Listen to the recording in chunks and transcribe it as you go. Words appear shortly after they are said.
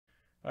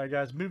All right,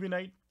 guys, movie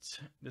night.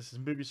 This is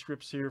movie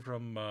scripts here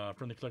from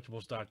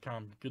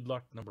friendlycollectibles.com. Good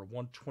luck, number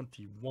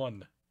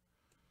 121.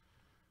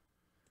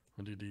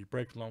 We'll do the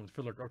break along with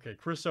filler. Okay,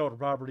 Chris L.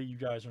 Robert E., you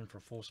guys are in for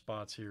full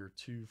spots here.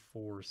 2,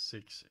 4,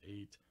 6,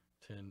 8,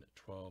 10,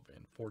 12,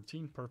 and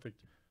 14. Perfect.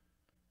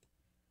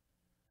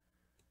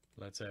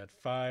 Let's add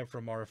 5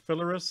 from our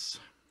fillerists.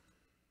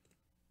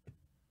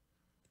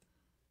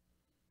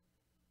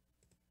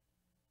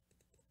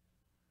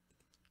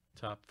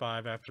 Top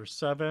 5 after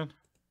 7.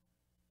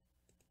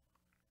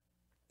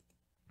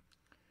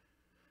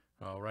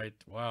 All right.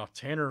 Wow.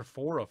 Tanner,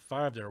 4 of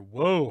 5 there.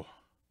 Whoa.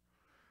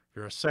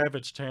 You're a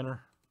savage,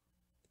 Tanner.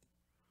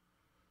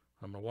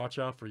 I'm going to watch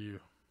out for you.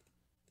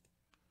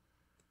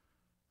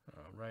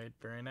 All right.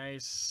 Very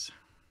nice.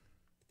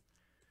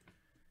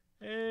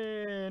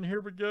 And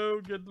here we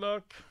go. Good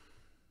luck.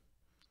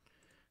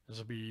 This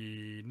will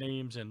be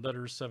names and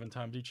letters 7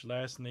 times each.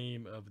 Last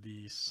name of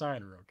the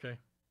signer, okay?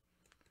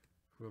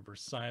 Whoever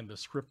signed the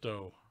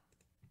scripto.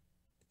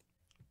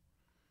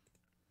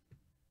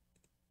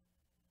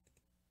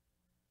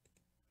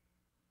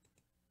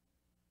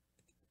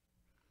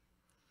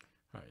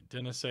 All right,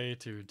 Dennis A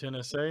to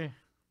Dennis A.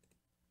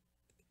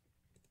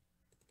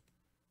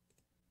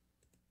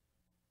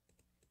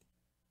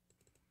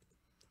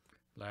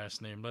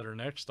 Last name, letter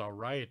next. All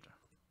right.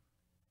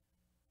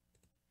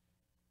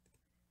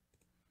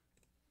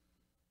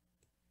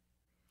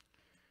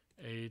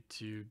 A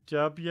to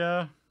W.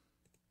 All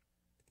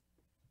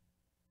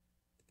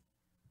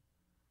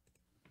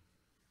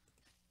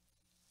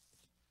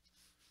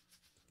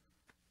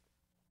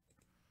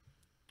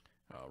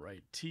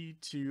right, T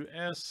to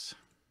S.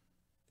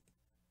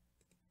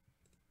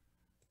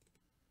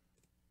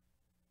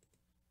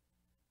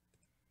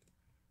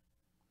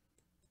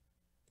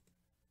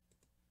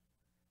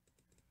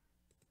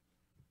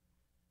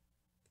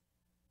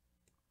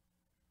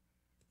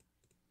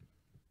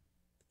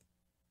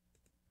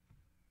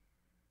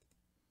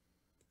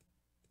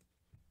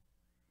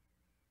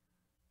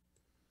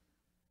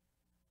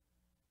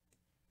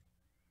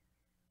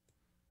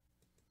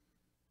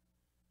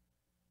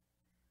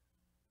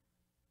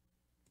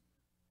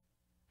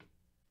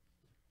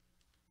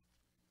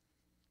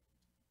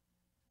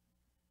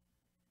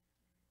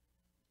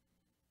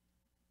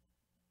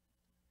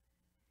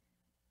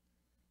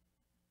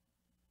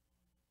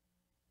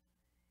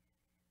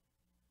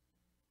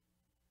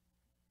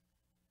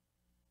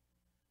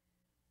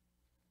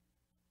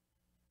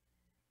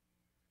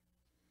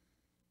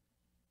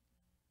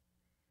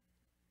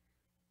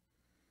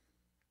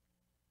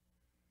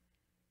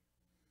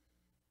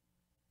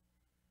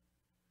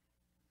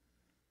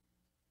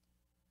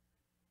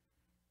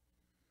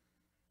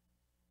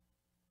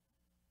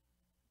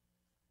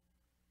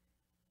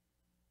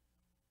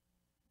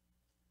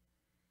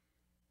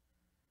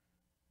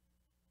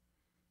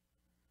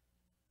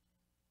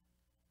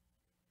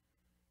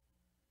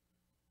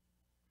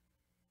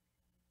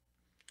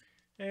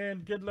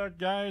 And good luck,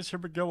 guys. Here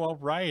we go. All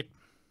right.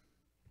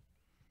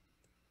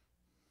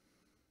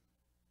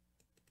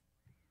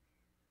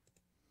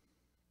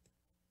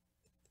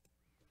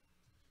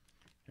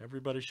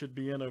 Everybody should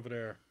be in over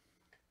there.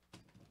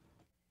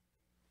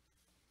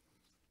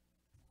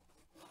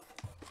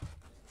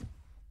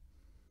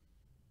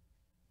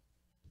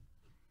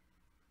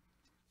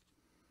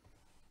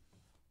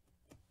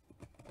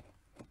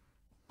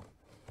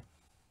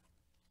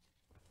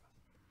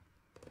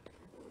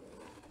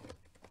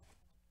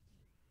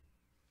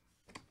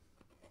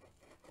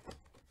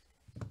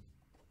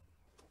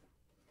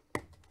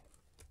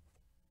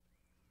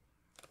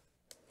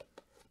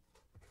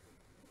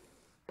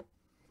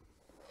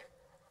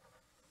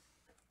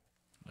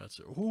 That's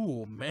it.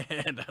 Ooh,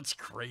 man, that's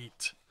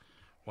great.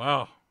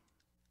 Wow.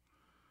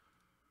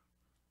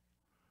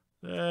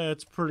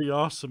 That's pretty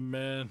awesome,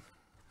 man.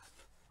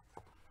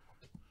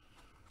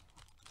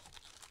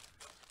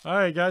 All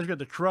right, guys, we got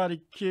the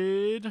Karate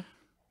Kid.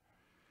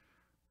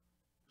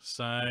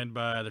 Signed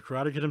by the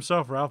Karate Kid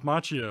himself, Ralph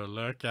Macchio.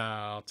 Look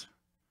out.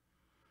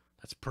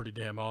 That's pretty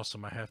damn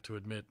awesome, I have to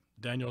admit.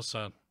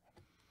 Danielson.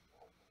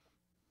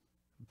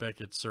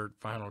 Beckett Cert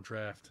Final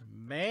Draft.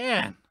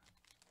 Man!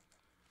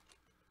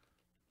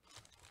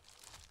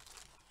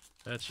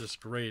 That's just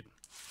great.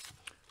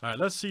 All right,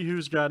 let's see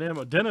who's got him.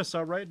 Oh, Dennis,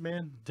 all right,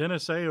 man.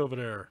 Dennis A over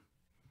there.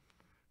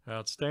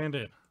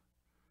 Outstanding.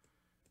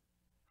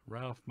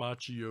 Ralph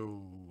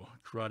Macchio.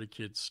 Karate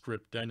Kid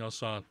script.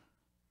 Danielson.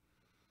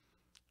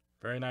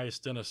 Very nice,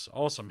 Dennis.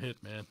 Awesome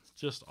hit, man.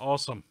 Just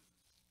awesome.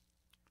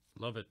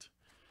 Love it.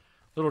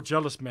 Little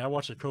jealous, man. I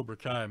watch a Cobra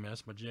Kai, man.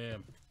 That's my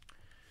jam.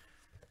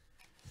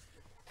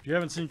 If you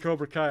haven't seen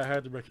Cobra Kai, I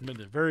highly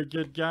recommend it. Very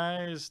good,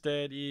 guys.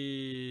 That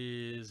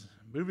is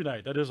movie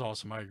night. That is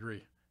awesome. I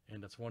agree.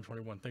 And that's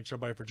 121. Thanks,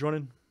 everybody, for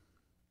joining.